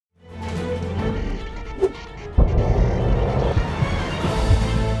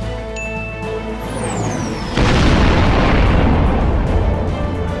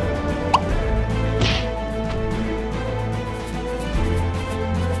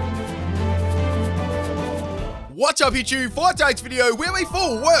What's up YouTube? For today's video, we're the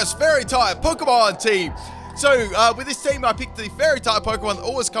full worst fairy type Pokemon team. So, with this team, I picked the fairy type Pokemon that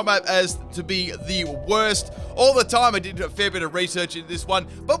always come up as to be the worst all the time. I did a fair bit of research into this one,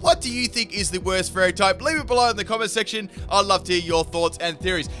 but what do you think is the worst fairy type? Leave it below in the comment section. I'd love to hear your thoughts and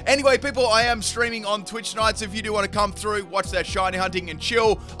theories. Anyway, people, I am streaming on Twitch tonight, so if you do want to come through, watch that shiny hunting and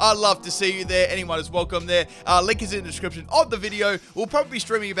chill, I'd love to see you there. Anyone is welcome there. Link is in the description of the video. We'll probably be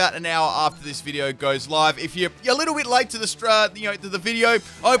streaming about an hour after this video goes live. If you're a little bit late to the to the video,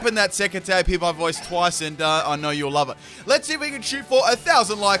 open that second tab, hear my voice twice, and I know you'll love it. Let's see if we can shoot for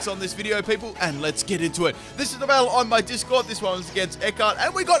 1,000 likes on this video, people, and let's get into it. This is available on my Discord. This one was against Eckhart,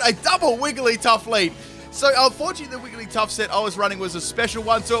 and we got a double Wigglytuff lead. So, unfortunately, the Wigglytuff set I was running was a special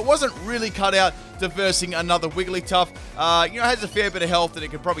one, so it wasn't really cut out to versing another Wigglytuff. It has a fair bit of health, and it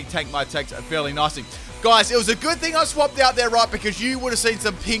could probably tank my attacks fairly nicely. Guys, it was a good thing I swapped out there, right, because you would have seen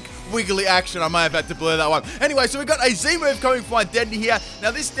some pink wiggly action. I may have had to blur that one. Anyway, so we got a Z-move coming from my Dendy here. Now,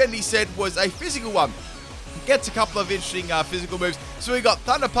 this Dendy set was a physical one. Gets a couple of interesting physical moves. So we got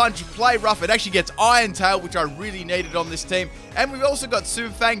Thunder Punch, Play Rough. It actually gets Iron Tail, which I really needed on this team. And we've also got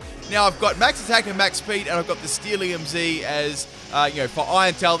Super Fang. Now I've got Max Attack and Max Speed, and I've got the Steelium Z as, for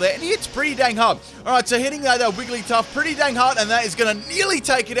Iron Tail there. And he hits pretty dang hard. Alright, so hitting that Wigglytuff pretty dang hard, and that is going to nearly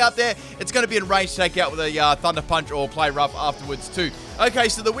take it out there. It's going to be in range to take out with a Thunder Punch or Play Rough afterwards too. Okay,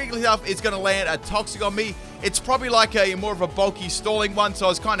 so the Wigglytuff is going to land a Toxic on me. It's probably like a more of a bulky stalling one, so I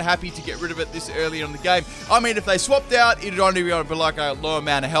was kind of happy to get rid of it this early in the game. I mean, if they swapped out, it'd only be like a low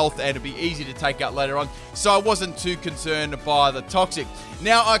amount of health, and it'd be easy to take out later on, so I wasn't too concerned by the Toxic.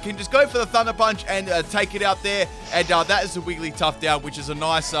 Now, I can just go for the Thunder Punch and take it out there, and that is the Wigglytuff down, which is a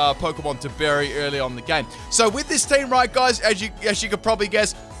nice Pokemon to bury early on in the game. So with this team, right, guys, as you could probably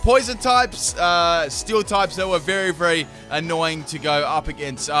guess, Poison types, Steel types, that were very, very annoying to go up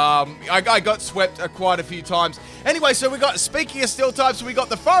against. I got swept quite a few times. Anyway, so we got, speaking of Steel types, we got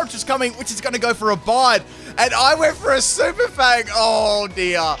the Forretress coming, which is going to go for a Bide. And I went for a Super Fang. Oh,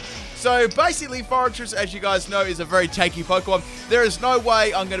 dear. So, basically, Forretress, as you guys know, is a very tanky Pokemon. There is no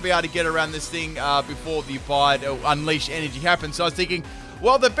way I'm going to be able to get around this thing before the Bide or Unleash Energy happens. So, I was thinking,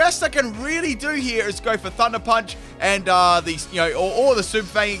 well, the best I can really do here is go for Thunder Punch and or the Super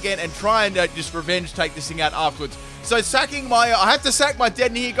Fang again, and try and just revenge take this thing out afterwards. So I have to sack my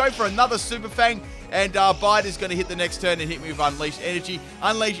Dead here, go for another Super Fang, and Bide is going to hit the next turn and hit me with Unleash Energy.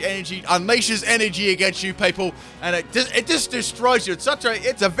 Unleash Energy unleashes energy against you, people, and it just destroys you.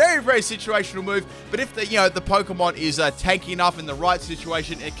 It's a very, very situational move, but if the Pokemon is tanky enough in the right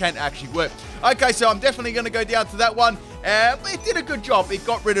situation, it can actually work. Okay, so I'm definitely going to go down to that one. It did a good job. It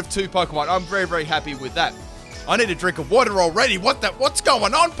got rid of 2 Pokemon. I'm very, very happy with that. I need a drink of water already. What's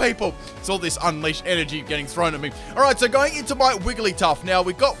going on, people? It's all this Unleashed Energy getting thrown at me. All right, so going into my Wigglytuff. Now,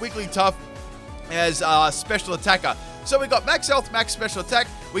 we got Wigglytuff as a special attacker. So we got Max Health, Max Special Attack.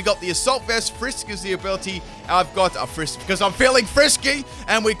 We got the Assault Vest. Frisk is the ability. I've got a Frisk because I'm feeling frisky.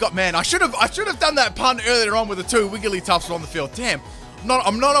 And we got, man, I should have done that pun earlier on with the 2 Wigglytuffs on the field. Damn.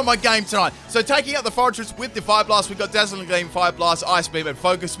 I'm not on my game tonight. So taking out the Forretress with the Fire Blast, we got Dazzling Gleam, Fire Blast, Ice Beam, and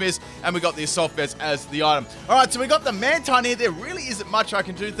Focus Mist, and we got the Assault Vest as the item. Alright, so we got the Mantine here. There really isn't much I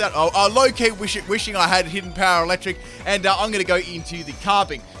can do with that. Low-key wishing I had Hidden Power Electric, and I'm going to go into the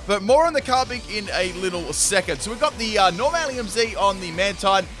Carbink. But more on the Carbink in a little second. So we got the Normalium Z on the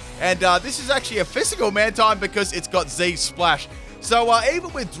Mantine, and this is actually a physical Mantine because it's got Z Splash. So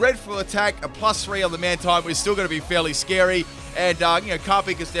even with Dreadful Attack, a +3 on the Mantine, we're still going to be fairly scary. And,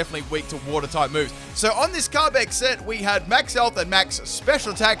 Carbink is definitely weak to Water-type moves. So on this Carbink set, we had Max Health and Max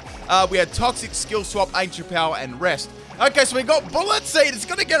Special Attack. We had Toxic, Skill Swap, Ancient Power, and Rest. Okay, so we got Bullet Seed. It's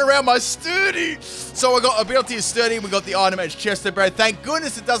going to get around my Sturdy. So I got Ability is Sturdy. We got the item as Chester Bread. Thank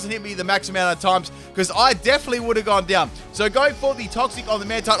goodness it doesn't hit me the max amount of times, because I definitely would have gone down. So going for the Toxic on the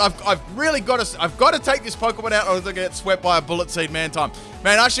Mantine, I've really got to take this Pokemon out, or they're going to get swept by a Bullet Seed Mantine.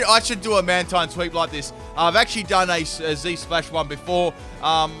 Man, I should do a Mantine sweep like this. I've actually done a Z Splash one before.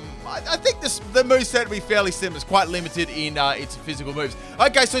 I think the moveset will be fairly similar. It's quite limited in its physical moves.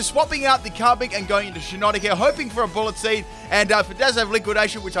 Okay, so swapping out the Carbink and going into Shiinotic here, hoping for a Bullet Seed. And if it does have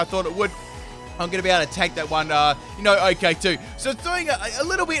Liquidation, which I thought it would, I'm going to be able to take that one, okay too. So it's doing a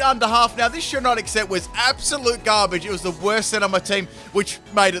little bit under half. Now, this Shiinotic set was absolute garbage. It was the worst set on my team, which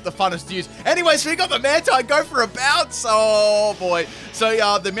made it the funnest to use. Anyway, so we got the Mantine go for a bounce. Oh, boy. So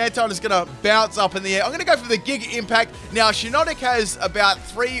the Mantine is going to bounce up in the air. I'm going to go for the Giga Impact. Now, Shiinotic has about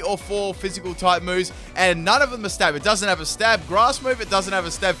 3 or 4 physical type moves, and none of them are stab. It doesn't have a stab grass move. It doesn't have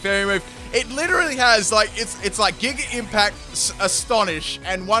a stab fairy move. It literally has, like, it's like Giga Impact, Astonish,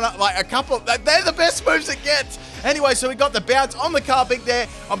 and a couple. They're the best moves it gets. Anyway, so we got the bounce on the Carbink there.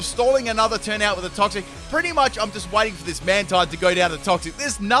 I'm stalling another turn out with a Toxic. Pretty much, I'm just waiting for this Mantine to go down to Toxic.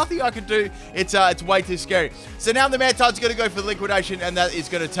 There's nothing I can do. It's way too scary. So now the Mantine's going to go for Liquidation, and that is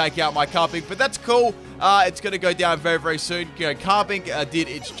going to take out my Carbink. But that's cool. It's going to go down very, very soon. You know, Carbink did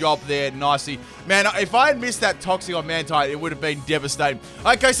its job there nicely. Man, if I had missed that Toxic on Mantine, it would have been devastating.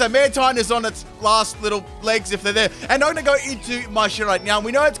 Okay, so Mantine is on its last little legs, if they're there. And I'm going to go into my Shinoite. Now,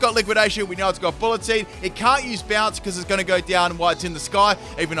 we know it's got Liquidation. We know it's got Bullet Seed. It can't use Bounce because it's going to go down while it's in the sky,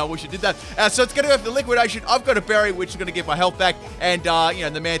 even though I wish it did that. So it's going to go for the Liquidation. I've got a Berry, which is going to get my health back. And, you know,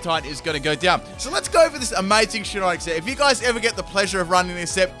 the Mantine is going to go down. So let's go over this amazing Shinoite set. If you guys ever get the pleasure of running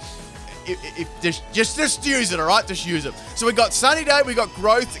this set, just use it, all right? Just use it. So we got Sunny Day, we got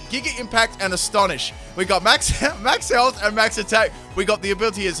Growth, Giga Impact, and Astonish. We got max health and max attack. We got the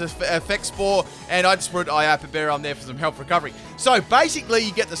ability as Effect Spore, and I just put IAPA Bear on there for some health recovery. So basically,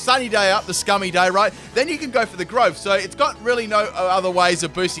 you get the Sunny Day up, the Scummy Day, right? Then you can go for the Growth. So it's got really no other ways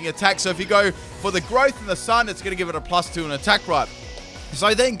of boosting attack. So if you go for the Growth and the Sun, it's going to give it a +2 in attack, right?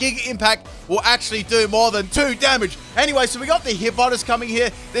 So then Giga Impact will actually do more than 2 damage. Anyway, so we got the Hippopotamus coming here.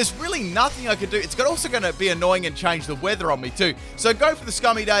 There's really nothing I can do. It's also going to be annoying and change the weather on me too. So go for the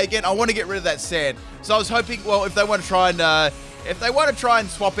Scummy Day again. I want to get rid of that sand. So I was hoping, well, if they want to try and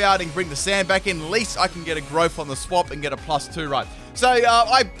swap out and bring the sand back in, at least I can get a Growth on the swap and get a +2, right? So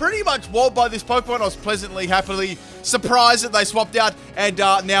I pretty much walled by this Pokemon. I was pleasantly, happily surprised that they swapped out. And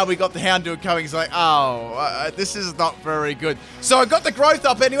now we got the Houndour coming. It's like, oh, this is not very good. So I got the Growth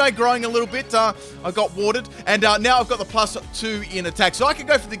up anyway, growing a little bit. I got watered. And now I've got the +2 in attack. So I can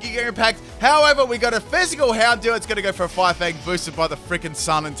go for the Giga Impact. However, we got a physical Houndour. It's going to go for a 5-Fang boosted by the freaking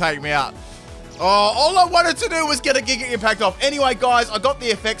sun and take me out. Oh, all I wanted to do was get a Giga Impact off. Anyway, guys, I got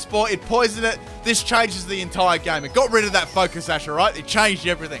the Effect Spore. It poisoned it. This changes the entire game. It got rid of that Focus Sash, all right? It changed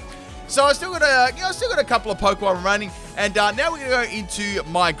everything. So I still got a couple of Pokemon remaining, and now we're gonna go into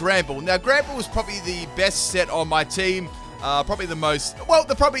my Granbull. Now, Granbull was probably the best set on my team. Probably the most, well,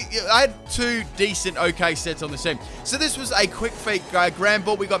 I had 2 decent, okay sets on the team. So this was a Quick Feet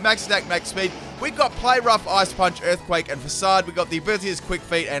Granbull. We got Max Attack, Max Speed. We got Play Rough, Ice Punch, Earthquake, and Facade. We got the ability as Quick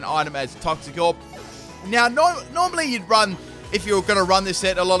Feet and item as Toxic Orb. Now, normally you'd run, if you're going to run this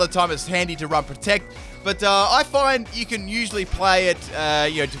set, a lot of the time it's handy to run Protect. But I find you can usually play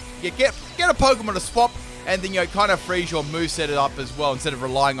it, you know, to get a Pokemon to swap, and then, you know, kind of freeze your moveset up as well, instead of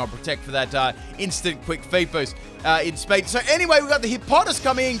relying on Protect for that instant Quick Feet boost in speed. So anyway, we got the Hippopotamus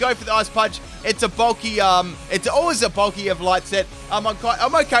coming in, go for the Ice Punch. It's a bulky, it's always a bulky of light set. I'm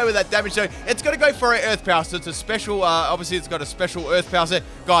okay with that damage, so it's going to go for an Earth Power. So it's a special, obviously it's got a special Earth Power set.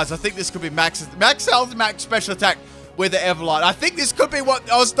 Guys, I think this could be max health, max special attack with the Everlight. I think this could be what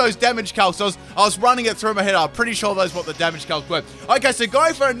those damage calcs. I was running it through my head. I'm pretty sure those what the damage calcs were. Okay, so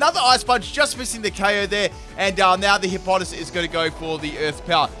going for another Ice Punch, just missing the KO there. And now the Hippopotamus is going to go for the Earth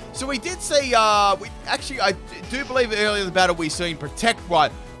Power. So we did see, I do believe earlier in the battle we seen Protect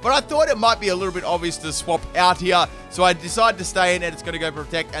right. But I thought it might be a little bit obvious to swap out here. So I decided to stay in, and it's going to go for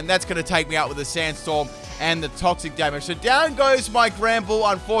Protect. And that's going to take me out with the Sandstorm and the Toxic damage. So down goes my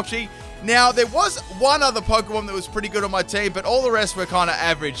Granbull, unfortunately. Now, there was one other Pokemon that was pretty good on my team, but all the rest were kind of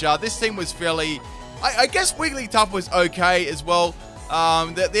average. This team was fairly, I guess Wigglytuff was okay as well.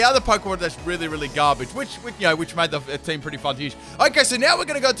 The other Pokemon that's really, really garbage, which made the team pretty fun to use. Okay, so now we're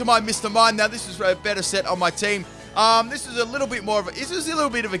going to go to my Mr. Mime. Now, this is a better set on my team. This is a little bit more of a, this is a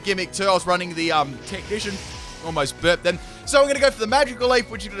little bit of a gimmick too. I was running the Technician, almost burped then. So we're going to go for the Magical Leap,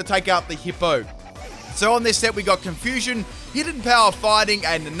 which is going to take out the Hippo. So on this set, we got Confusion, Hidden Power Fighting,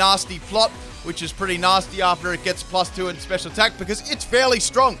 and Nasty Plot, which is pretty nasty after it gets +2 in special attack because it's fairly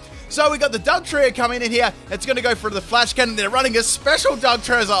strong. So we got the Dugtrio coming in here. It's going to go for the Flash Cannon. They're running a special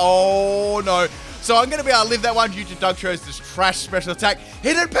Dugtrio. Oh, no. So I'm going to be able to live that one due to Dugtrio's this trash special attack.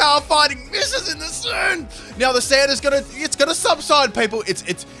 Hidden Power Fighting misses in the sun. Now the sand is going to subside, people.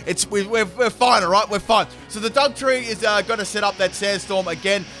 We're fine, all right? We're fine. So the Dugtrio is going to set up that Sandstorm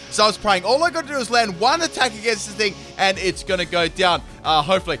again. So I was praying. All I got to do is land one attack against the thing, and it's going to go down,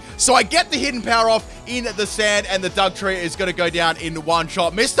 hopefully. So I get the Hidden Power off in the sand, and the Dugtrio is going to go down in one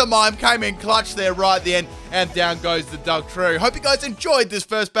shot. Mr. Mime came in clutch there right at the end, and down goes the Dugtrio. Hope you guys enjoyed this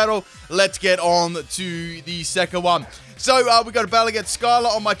first battle. Let's get on to the second one. So we got a battle against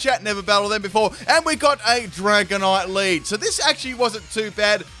Skylar on my chat. Never battled them before. And we got a Dragonite lead. So this actually wasn't too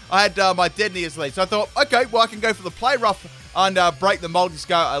bad. I had my Deadly lead. So I thought, okay, well, I can go for the Play Rough and break the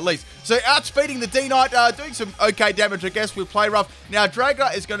multi-scale at least. So outspeeding the D-Knight, doing some okay damage, I guess, with Play Rough. Now,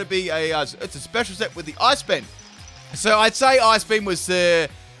 Dragonite is going to be it's a special set with the Ice Beam. So I'd say Ice Beam was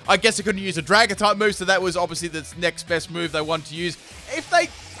I guess I couldn't use a Dragon type move, so that was obviously the next best move they wanted to use. If they,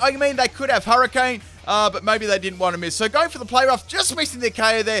 I mean, they could have Hurricane, but maybe they didn't want to miss. So going for the play rough, just missing the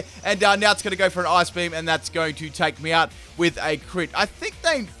KO there, and now it's going to go for an Ice Beam, and that's going to take me out with a crit. I think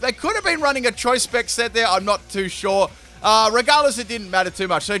they could have been running a choice spec set there. I'm not too sure. Regardless, it didn't matter too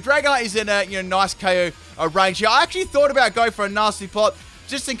much. So Dragonite is in a nice KO range here. I actually thought about going for a nasty plot,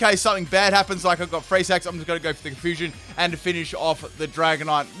 just in case something bad happens, like I've got Freeze Hacks. I'm just going to go for the Confusion and to finish off the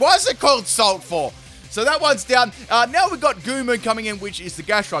Dragonite. Why is it called Salt for? So that one's down. Now we've got Goomoon coming in, which is the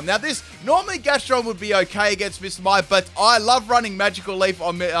Gastron. Now normally Gastron would be okay against Mr. Mime, but I love running Magical Leaf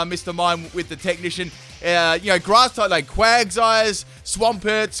on Mr. Mime with the Technician. Grass type like Quagsires,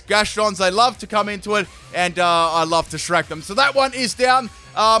 Swamperts, Gastrons, they love to come into it, and I love to Shrek them. So that one is down.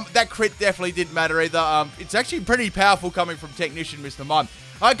 That crit definitely didn't matter either. It's actually pretty powerful coming from Technician, Mr. Mime.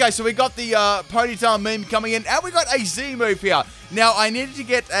 Okay, so we got the Ponytail meme coming in, and we got a Z move here. Now I needed to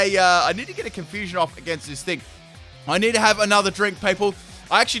get a Confusion off against this thing. I need to have another drink, people.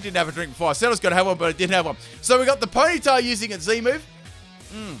 I actually didn't have a drink before. I said I was going to have one, but I didn't have one. So we got the Ponytail using its Z move.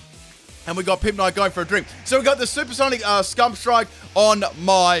 And we got Pimpnite going for a drink. So we got the Supersonic Scump Strike on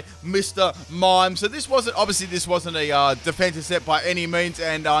my Mr. Mime. So this wasn't a defensive set by any means,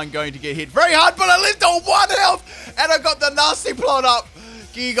 and I'm going to get hit very hard, but I lived on 1 health, and I got the nasty plot up.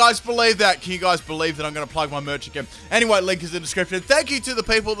 Can you guys believe that? Can you guys believe that I'm going to plug my merch again? Anyway, link is in the description. Thank you to the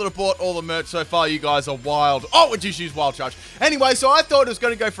people that have bought all the merch so far. You guys are wild. Oh, it just used Wild Charge. Anyway, so I thought it was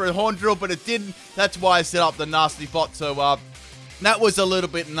going to go for a Horn Drill, but it didn't. That's why I set up the nasty plot. So, that was a little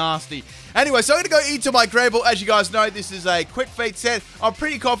bit nasty. Anyway, so I'm going to go into my Gramble. As you guys know, this is a Quick Feet set. I'm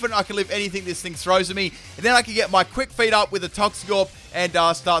pretty confident I can live anything this thing throws at me. And then I can get my Quick Feet up with a Toxicorp and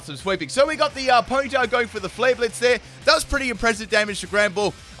start some sweeping. So we got the Ponytail going for the Flare Blitz there. That was pretty impressive damage to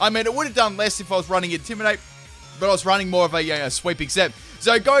Gramble. I mean, it would have done less if I was running Intimidate, but I was running more of a sweeping set.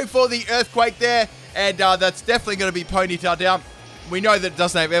 So going for the Earthquake there, and that's definitely going to be Ponytail down. We know that it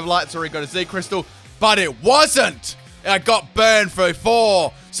doesn't have Everlight. It's already got a Z Crystal, but it wasn't. I got burned for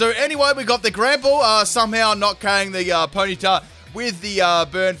 4. So anyway, we got the Gramble somehow not carrying the Ponytail with the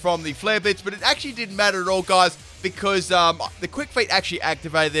burn from the Flare Blitz, but it actually didn't matter at all, guys, because the Quick Feet actually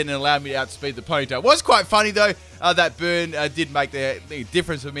activated then and allowed me to outspeed the Ponytail. It was quite funny, though. That burn did make the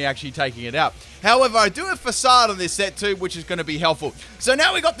difference of me actually taking it out. However, I do have Facade on this set, too, which is going to be helpful. So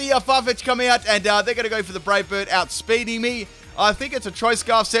now we got the Farfetch coming out, and they're going to go for the Brave Bird outspeeding me. I think it's a Choice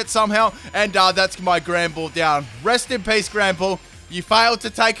Scarf set somehow, and that's my Gramble down. Rest in peace, Gramble. You failed to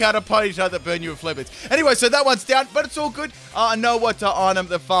take out a Ponytail that burned you with Flare Blitz. Anyway, so that one's down, but it's all good. I know what item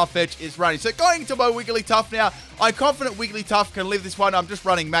the Farfetch is running. So going to my Wigglytuff now. I'm confident Wigglytuff can live this one. I'm just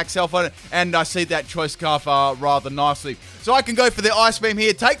running max health on it, and I see that Choice Scarf rather nicely. So I can go for the Ice Beam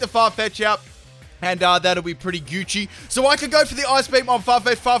here, take the Farfetch out, and that'll be pretty Gucci. So I can go for the Ice Beam on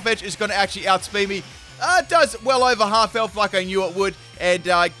Farfetch. Farfetch is going to actually outspeed me. It does well over half health like I knew it would, and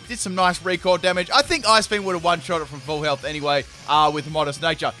did some nice recoil damage. I think Ice Beam would have one-shot it from full health anyway with Modest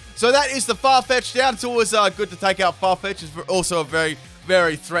Nature. So that is the Farfetch down. It's always good to take out Farfetch. It's also a very,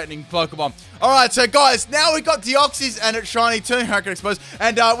 very threatening Pokemon. Alright, so guys, now we got Deoxys and it's shiny too, I can expose.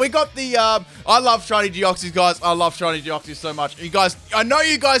 And we got the, I love shiny Deoxys, guys. I love shiny Deoxys so much. You guys, I know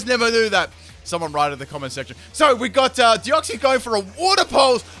you guys never knew that. Someone write in the comment section. So we got Deoxys going for a Water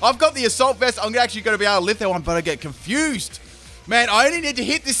Pulse. I've got the Assault Vest. I'm actually going to be able to lift that one, but I get confused. Man, I only need to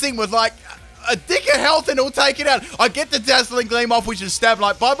hit this thing with like a dick of health and it'll take it out. I get the Dazzling Gleam off, which is Stab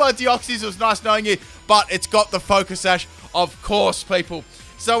Light. Bye-bye, Deoxys. It was nice knowing you, but it's got the Focus Sash, of course, people.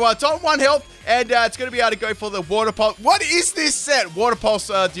 So it's on 1 health, and it's going to be able to go for the Water Pulse. What is this set? Water Pulse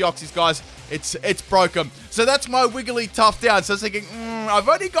Deoxys, guys. It's broken. So that's my Wigglytuff down. So I was thinking, I've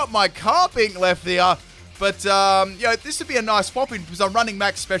only got my Carping left there. But, this would be a nice swap in because I'm running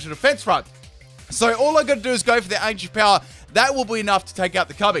max special defense front. So all I got to do is go for the Ancient Power. That will be enough to take out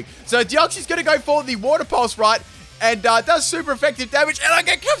the Carping. So Deoxys going to go for the Water Pulse, right? And does super effective damage. And I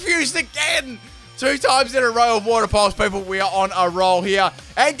get confused again. 2 times in a row of Water Pulse, people. We are on a roll here.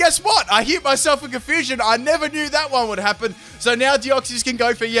 And guess what? I hit myself with Confusion. I never knew that one would happen. So now Deoxys can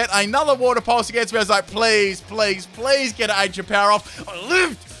go for yet another Water Pulse against me. I was like, please, please, please get an Ancient Power off. I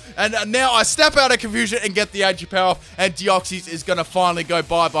lived. And now I step out of Confusion and get the Ancient Power off. And Deoxys is going to finally go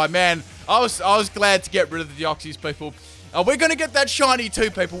bye-bye. Man, I was glad to get rid of the Deoxys, people. We're going to get that shiny too,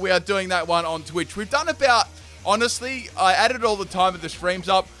 people. We are doing that one on Twitch. We've done about, honestly, I added all the time of the streams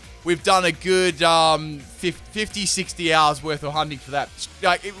up. We've done a good 50, 60 hours worth of hunting for that,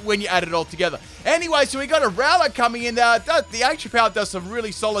 like, when you add it all together. Anyway, so we got a Rowlet coming in there. The Ancient Power does some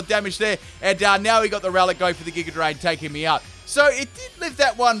really solid damage there. And now we got the Rowlet going for the Giga Drain, taking me out. So it did live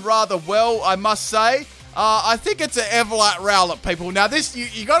that one rather well, I must say. I think it's an Everlight Rowlet, people. Now this,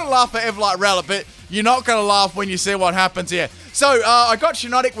 you got to laugh at Everlight Rowlet, but you're not going to laugh when you see what happens here. So, I got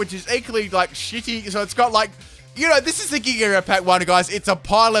Shiinotic, which is equally, like, shitty. So, it's got, like, you know, this is the Giga Impact one, guys. It's a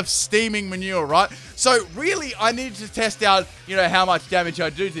pile of steaming manure, right? So, really, I needed to test out, you know, how much damage I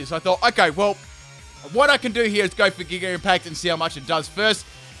do to this. I thought, okay, well, what I can do here is go for Giga Impact and see how much it does first.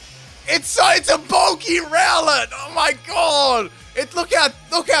 It's a bulky Rowlet. Oh my god! Look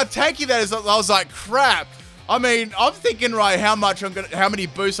how tanky that is. I was like, crap. I mean, I'm thinking, right, how many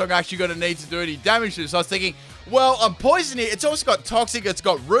boosts I'm actually gonna need to do any damage to this. So I was thinking, well, I'm poisoning it. It's also got Toxic, it's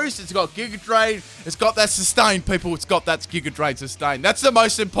got Roost, it's got Giga Drain, it's got that Sustain, people. It's got that Giga Drain Sustain. That's the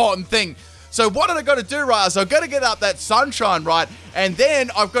most important thing. So what I got to do, right, is I've got to get up that Sunshine, right, and then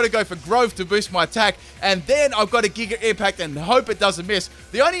I've got to go for Growth to boost my attack, and then I've got to Giga Impact and hope it doesn't miss.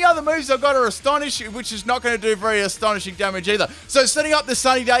 The only other moves I've got are Astonish, which is not going to do very astonishing damage either. So setting up the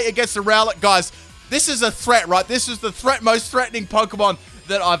Sunny Day against the Rowlet, guys, this is a threat, right? This is the most threatening Pokemon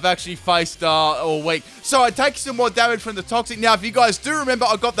that I've actually faced all week. So I take some more damage from the Toxic. Now, if you guys do remember,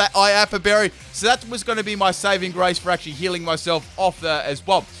 I got that IAPA Berry, so that was going to be my saving grace for actually healing myself off there as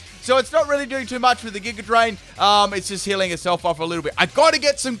well. So it's not really doing too much with the Giga Drain. It's just healing itself off a little bit. I got to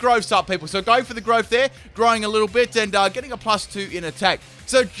get some growths up, people. So going for the growth there, growing a little bit, and getting a +2 in attack.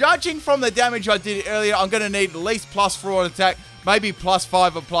 So judging from the damage I did earlier, I'm going to need at least +4 on attack, maybe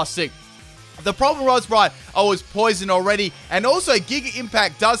 +5 or +6. The problem was, right, I was poisoned already, and also Giga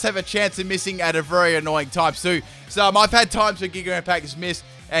Impact does have a chance of missing at a very annoying time too. So I've had times where Giga Impact has missed,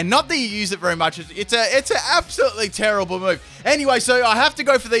 and not that you use it very much. It's an absolutely terrible move. Anyway, so I have to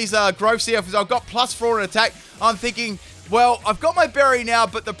go for these growths here because I've got +4 in attack. I'm thinking, well, I've got my berry now,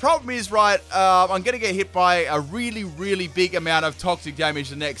 but the problem is, right, I'm going to get hit by a really, really big amount of toxic damage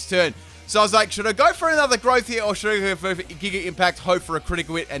the next turn. So I was like, should I go for another growth here, or should I go for Giga Impact, hope for a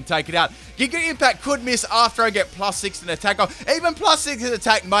critical hit, and take it out? Giga Impact could miss after I get +6 in attack. Even +6 in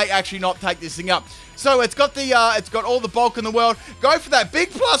attack may actually not take this thing up. So it's got all the bulk in the world. Go for that big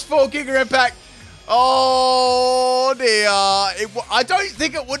 +4 Giga Impact. Oh dear. I don't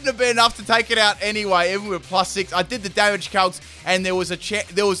think it wouldn't have been enough to take it out anyway, even with +6. I did the damage calcs, and there was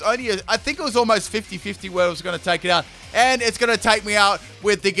only I think it was almost 50-50 where it was going to take it out. And it's going to take me out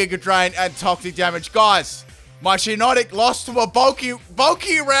with the Giga Drain and Toxic damage. Guys, my Shiinotic lost to a bulky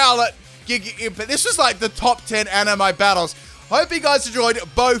Rowlet Giga Impact. This was like the top 10 anime battles. Hope you guys enjoyed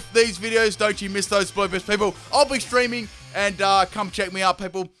both these videos. Don't you miss those bloopers, people. I'll be streaming, and come check me out,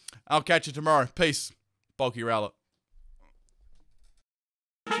 people. I'll catch you tomorrow. Peace. Bulky Rowlet.